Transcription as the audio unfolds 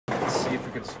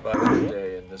we can survive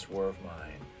today in this war of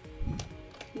mine.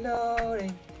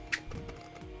 Loading.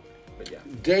 But yeah.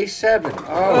 Day 7.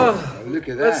 Oh, look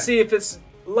at that. Let's see if it's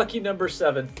lucky number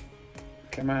 7.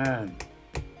 Come on.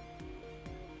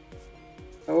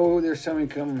 Oh, there's something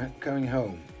coming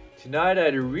home. Tonight I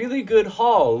had a really good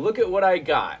haul. Look at what I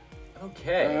got.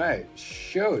 Okay. All right,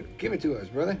 show it. Give it to us,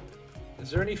 brother.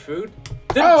 Is there any food?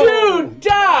 The dude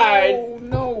died! Oh,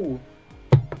 no.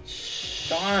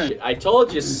 Darn. Shit, I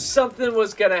told you something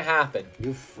was going to happen.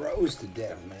 You froze to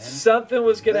death, man. Something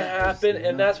was going to happen,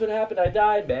 and that's what happened. I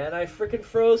died, man. I freaking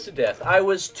froze to death. I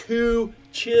was too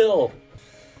chill.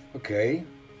 Okay.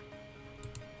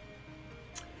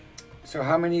 So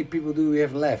how many people do we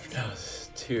have left?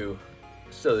 2.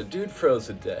 So the dude froze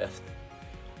to death.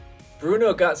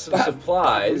 Bruno got some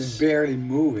supplies. Was barely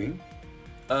moving.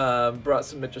 Brought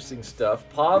some interesting stuff.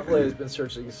 Pavle has been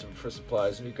searching for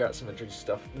supplies, and he got some interesting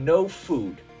stuff. No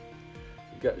food.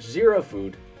 We got 0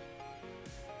 food.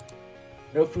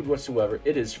 No food whatsoever.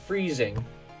 It is freezing.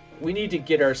 We need to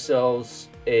get ourselves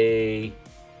a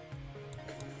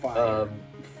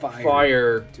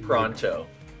fire pronto.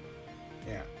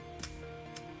 Yeah.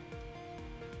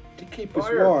 To keep us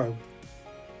warm.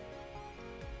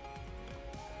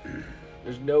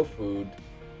 There's no food.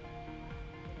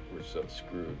 We're so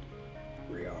screwed.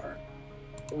 We are.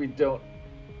 We don't.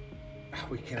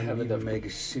 We can't even make a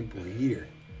simple heater.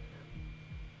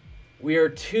 We are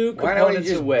 2 Why components don't we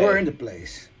just away. burn the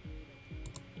place?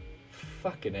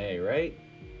 Fucking A, right?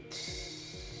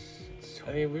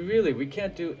 I mean, we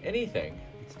can't do anything.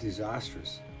 It's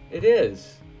disastrous. It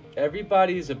is.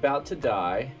 Everybody's about to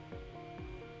die.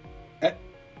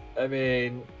 I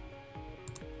mean,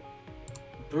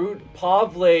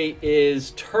 Pavle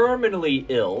is terminally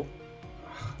ill.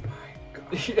 Oh my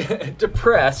God.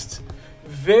 Depressed.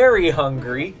 Very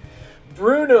hungry.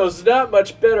 Bruno's not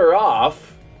much better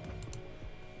off,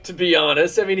 to be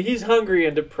honest. I mean, he's hungry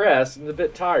and depressed and a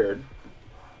bit tired.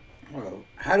 Well,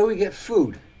 how do we get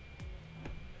food?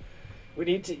 We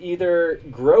need to either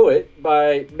grow it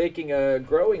by making a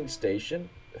growing station.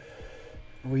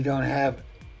 We don't have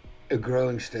a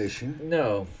growing station.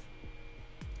 No,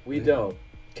 we don't,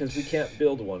 because we can't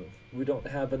build one. We don't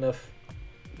have enough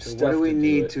stuff. What do we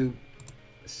need to?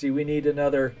 See, we need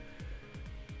another.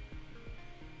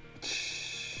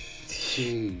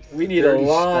 Jeez, we need a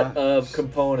lot of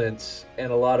components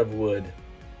and a lot of wood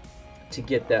to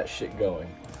get that shit going.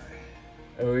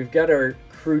 I mean, we've got our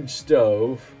crude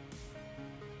stove,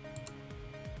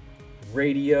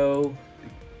 radio.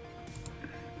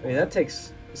 I mean, that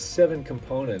takes 7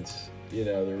 components, you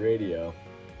know, the radio.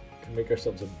 We can make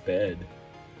ourselves a bed.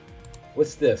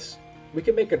 What's this? We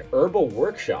can make an herbal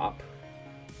workshop.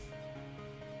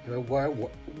 Why?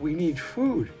 We need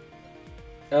food.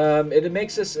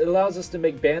 It allows us to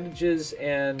make bandages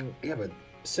and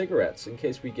cigarettes in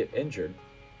case we get injured.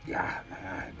 Yeah,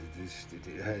 man,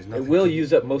 it has It nothing will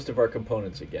use up most of our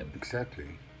components again. Exactly.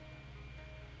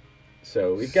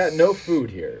 So we've got no food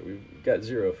here. We've got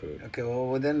 0 food. Okay,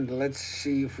 well then let's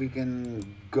see if we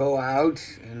can go out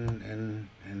and.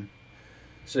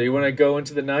 So you want to go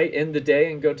into the night, end the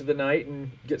day, and go to the night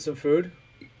and get some food?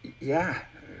 Yeah,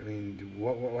 I mean,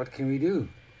 what can we do?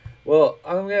 Well,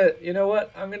 you know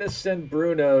what? I'm gonna send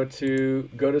Bruno to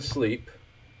go to sleep.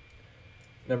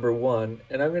 Number 1,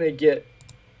 and I'm gonna get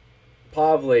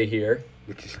Pavle here,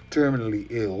 which is terminally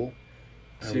ill,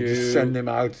 and we to just send him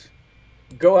out.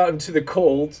 Go out into the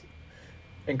cold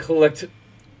and collect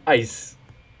ice,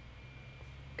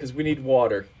 because we need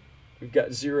water. We've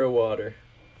got 0 water,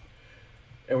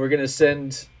 and we're gonna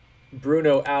send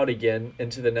Bruno out again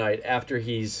into the night after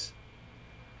he's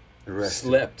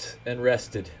slept and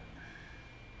rested.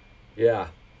 Yeah.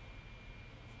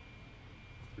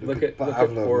 Look at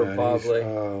poor Pavle.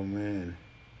 Oh man.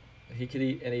 He could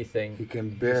eat anything. He can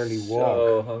barely walk.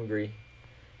 So hungry.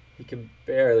 He can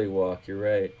barely walk. You're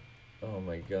right. Oh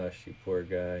my gosh, you poor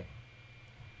guy.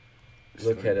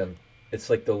 Look at him. It's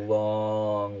like the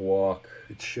long walk.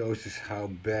 It shows us how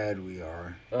bad we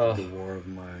are. Oh. The war of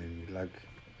mine. Like,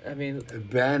 I mean,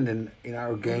 abandon in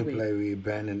our gameplay. We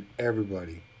abandon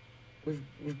everybody.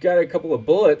 We've got a couple of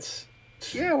bullets.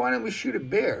 Yeah, why don't we shoot a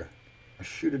bear? Or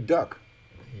shoot a duck?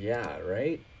 Yeah,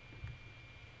 right?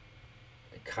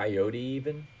 A coyote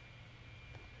even?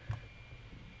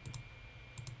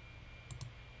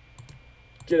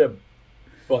 Get a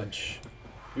bunch.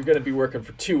 You're going to be working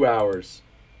for 2 hours.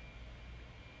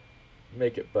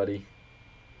 Make it, buddy.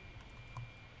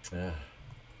 Ah.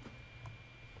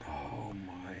 Oh,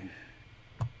 my.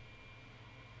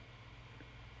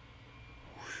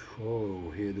 Oh,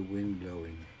 hear the wind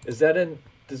blowing. Is that in...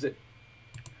 Does it...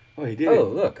 Oh, he did. Oh,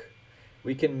 look.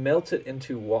 We can melt it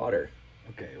into water.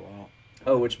 Okay, well.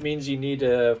 Oh, which means you need,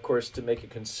 of course, to make a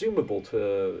consumable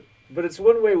to... But it's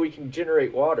one way we can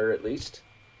generate water, at least.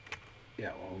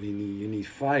 Yeah, well, you need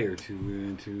fire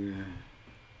to.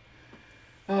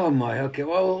 Oh my. Okay,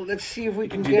 well, let's see if we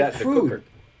can do get that in the cooker. food.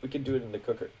 We can do it in the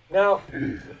cooker. Now,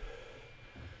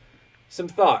 some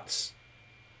thoughts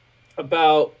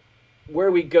about where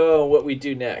we go and what we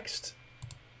do next.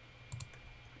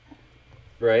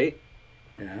 Right?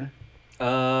 Yeah.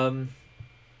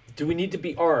 Do we need to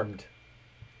be armed?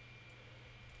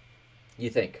 You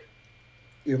think?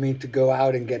 You mean to go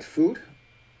out and get food?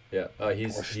 Yeah.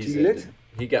 He's steal it?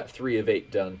 He got 3 of 8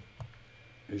 done.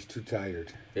 He's too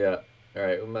tired. Yeah. All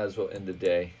right. We might as well end the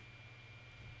day.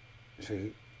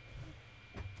 See.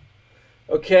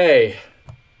 Okay.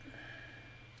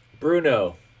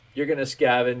 Bruno, you're gonna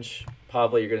scavenge.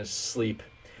 Pablo, you're gonna sleep.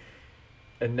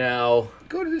 And now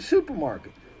Go to the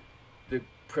supermarket. the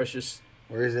precious.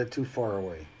 Or is that too far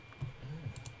away?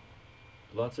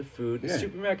 Lots of food. The Yeah.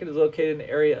 supermarket is located in an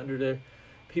area under the...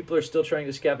 People are still trying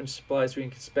to scavenge supplies. We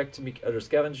can expect to meet other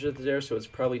scavengers there, so it's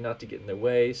probably not to get in their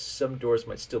way. Some doors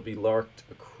might still be locked.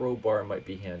 A crowbar might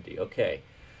be handy. Okay,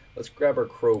 let's grab our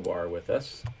crowbar with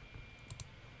us.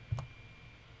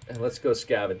 And let's go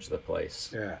scavenge the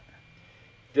place. Yeah.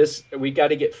 We got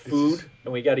to get food,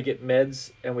 and we got to get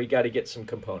meds, and we got to get some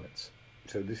components.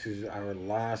 So this is our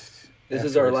last. This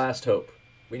is our last hope.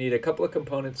 We need a couple of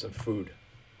components and food.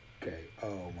 Okay.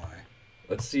 Oh my.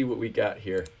 Let's see what we got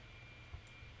here.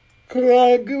 Could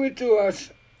I give it to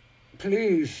us,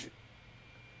 please?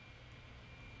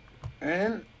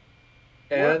 And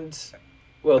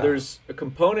Well, there's a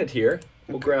component here.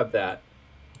 We'll grab that.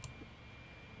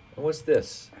 And what's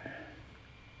this?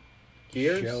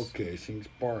 Gears? Shell casings,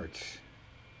 parts.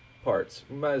 Parts.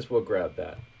 We might as well grab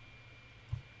that.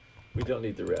 We don't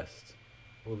need the rest.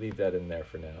 We'll leave that in there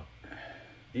for now.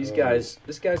 These guys,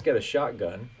 this guy's got a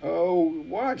shotgun. Oh,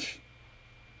 watch.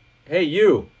 Hey,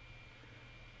 you.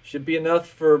 Should be enough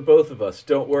for both of us.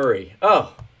 Don't worry.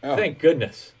 Oh, thank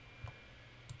goodness.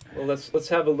 Well, let's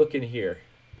have a look in here.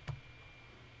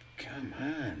 Come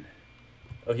on.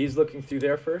 Oh, he's looking through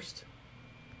there first?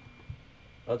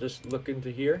 I'll just look into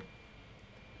here.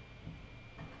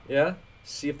 Yeah?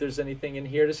 See if there's anything in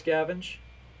here to scavenge.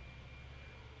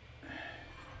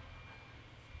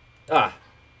 Ah,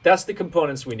 that's the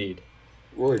components we need.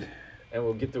 Wood. And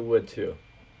we'll get the wood too.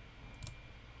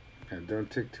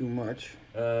 Don't take too much.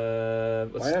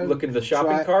 Let's look in the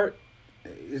shopping cart.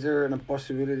 Is there a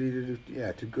possibility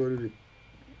to go to the...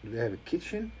 Do they have a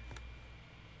kitchen?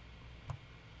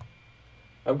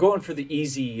 I'm going for the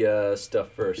easy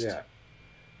stuff first. Yeah.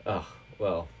 Oh,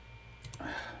 well.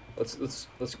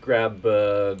 Let's grab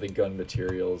the gun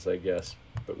materials, I guess.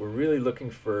 But we're really looking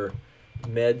for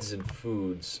meds and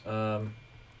foods.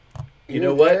 You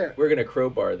know what? We're gonna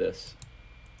crowbar this.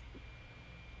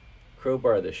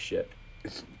 Crowbar this shit.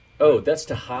 Oh, that's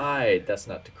to hide. That's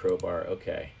not to crowbar.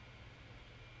 Okay.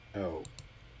 Oh.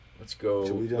 Let's go.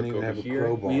 So we don't even have here. a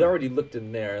crowbar. We already looked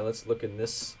in there. Let's look in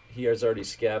this. He has already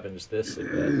scavenged this a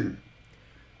bit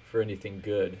for anything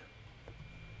good.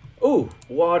 Ooh,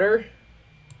 water.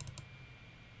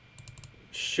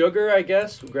 Sugar, I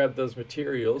guess. We'll grab those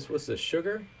materials. What's this,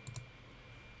 sugar?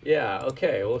 Yeah,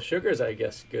 okay. Well, sugar's, I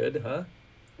guess, good, huh?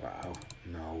 Wow.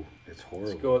 No, it's horrible.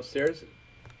 Let's go upstairs.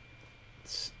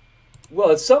 It's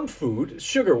some food. It's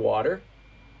sugar water.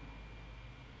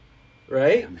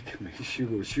 Right?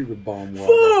 Sugar bomb water.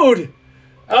 Food!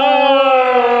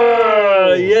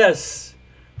 Oh, yes.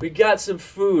 We got some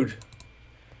food.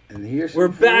 And here's We're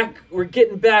back. We're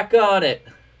getting back on it.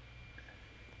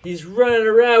 He's running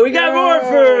around. We got more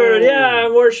food. Yeah,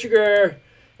 more sugar.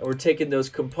 And we're taking those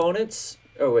components.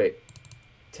 Oh, wait.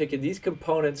 Taking these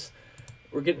components.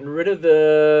 We're getting rid of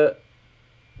the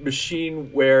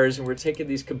machine wares, and we're taking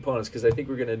these components because I think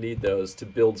we're going to need those to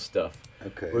build stuff.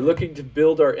 Okay. We're looking to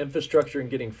build our infrastructure and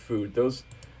getting food. Those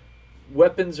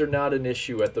weapons are not an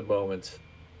issue at the moment.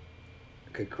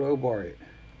 Okay, crowbar it.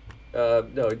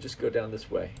 No, just go down this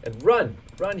way. And run.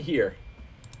 Run here.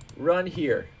 Run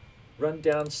here. Run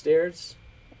downstairs.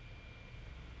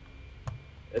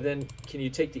 And then, can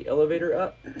you take the elevator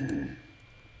up?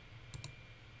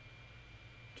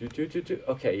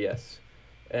 Okay, yes.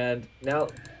 And now...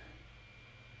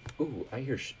 Ooh, I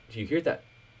hear... Do you hear that?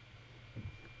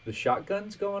 The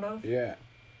shotgun's going off? Yeah.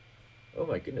 Oh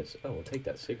my goodness. Oh, we'll take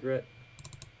that cigarette.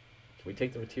 Can we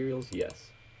take the materials?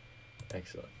 Yes.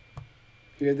 Excellent.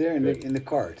 Here, there in the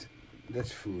cart.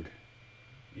 That's food.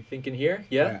 You think in here?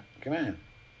 Yeah? Come on.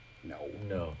 No.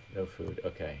 No, no food.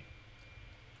 Okay.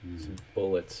 Some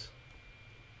bullets.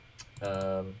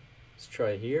 Let's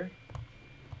try here.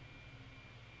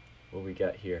 What we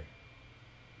got here?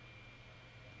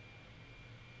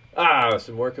 Ah,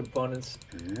 some more components.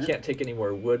 Yeah. Can't take any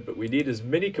more wood, but we need as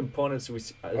many components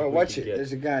as Oh, we watch can it. get.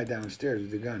 There's a guy downstairs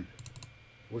with a gun.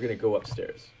 We're gonna go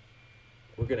upstairs.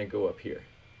 We're gonna go up here.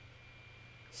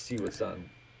 See what's on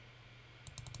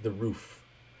the roof.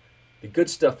 The good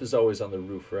stuff is always on the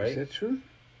roof, right? Is that true?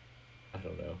 I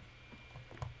don't know.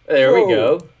 There we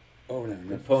Whoa. go. Oh, no.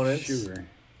 Components. Sugar.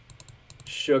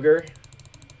 Sugar.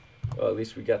 Well, at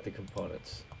least we got the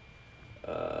components.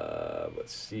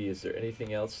 Let's see. Is there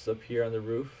anything else up here on the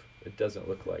roof? It doesn't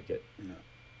look like it. No.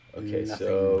 Okay, Nothing.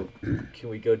 so can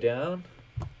we go down?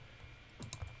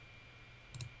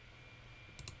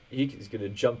 He's gonna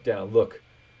jump down. Look.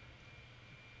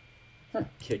 Huh.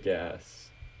 Kick ass.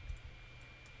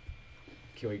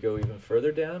 Can we go even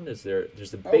further down? There's the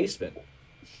Oh. basement.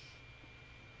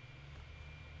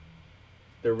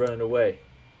 They're running away.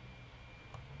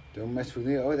 Don't mess with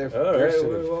me. Oh, they're All right, sort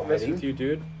we of won't mess fighting. with you,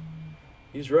 dude.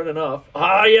 He's running off.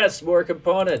 Ah, yes, more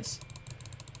components.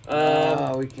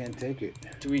 Oh, we can't take it.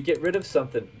 Do we get rid of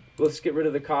something? Let's get rid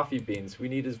of the coffee beans. We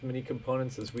need as many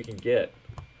components as we can get.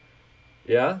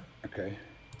 Yeah? Okay.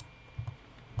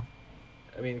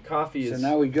 I mean, coffee So is...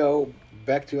 now we go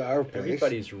back to our place.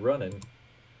 Everybody's running.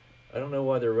 I don't know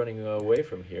why they're running away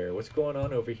from here. What's going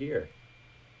on over here?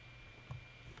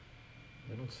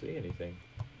 I don't see anything.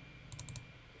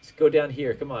 Let's go down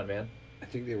here. Come on, man. I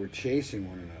think they were chasing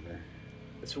one another.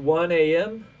 It's 1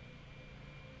 a.m.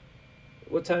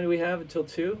 What time do we have? Until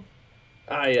 2?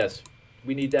 Ah, yes.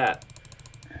 We need that.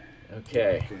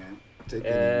 Okay. Take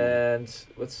And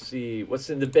let's see. What's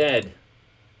in the bed?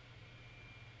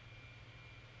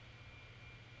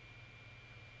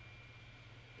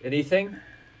 Anything?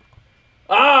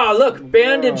 Ah, look.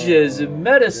 Bandages and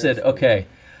medicine. yes. Okay.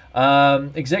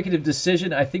 Executive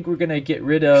decision. I think we're going to get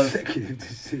rid of Executive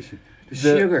decision. The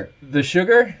sugar. The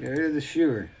sugar? Get rid of the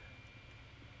sugar.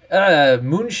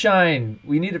 Moonshine.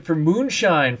 We need it for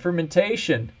moonshine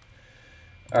fermentation.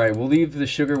 All right, we'll leave the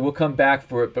sugar. We'll come back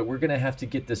for it, but we're going to have to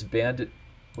get this bandit.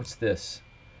 What's this?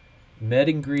 Med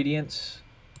ingredients,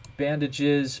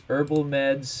 bandages, herbal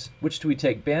meds. Which do we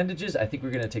take? Bandages? I think we're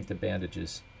going to take the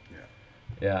bandages.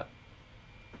 Yeah.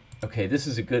 Okay, this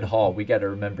is a good haul. We got to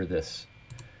remember this.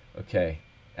 Okay.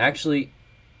 Actually,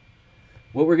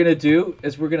 what we're going to do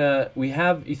is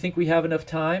you think we have enough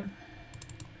time?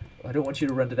 I don't want you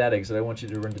to run to that exit. I want you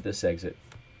to run to this exit.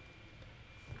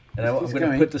 And I'm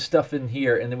going to put the stuff in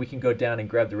here, and then we can go down and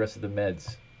grab the rest of the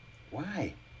meds.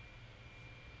 Why?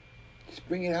 Just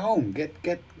bring it home.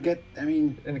 I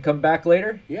mean... And come back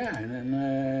later? Yeah, and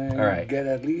then all right. Get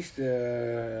at least...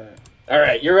 all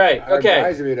right, you're right. our Okay.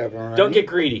 guys a bit up and running. Don't get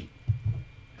greedy.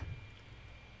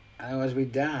 Otherwise we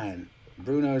die.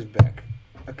 Bruno's back.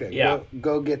 Okay, Yeah.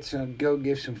 go give some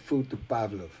food to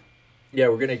Pavlov. Yeah,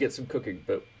 we're going to get some cooking,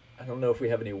 but I don't know if we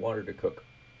have any water to cook.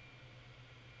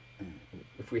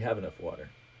 If we have enough water.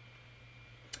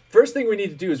 First thing we need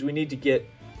to do is we need to get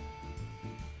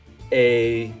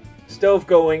a stove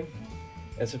going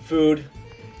and some food,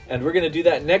 and we're going to do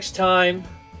that next time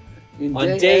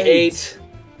on day 8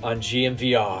 on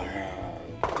GMVR.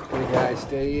 Okay, guys,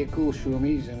 stay cool,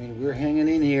 Shroomies. I mean, we're hanging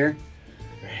in here.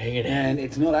 We're hanging in. And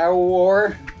it's not our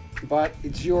war, but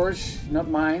it's yours, not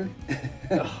mine.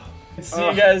 See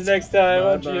you guys next time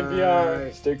on Bye-bye.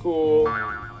 GMVR. Stay cool.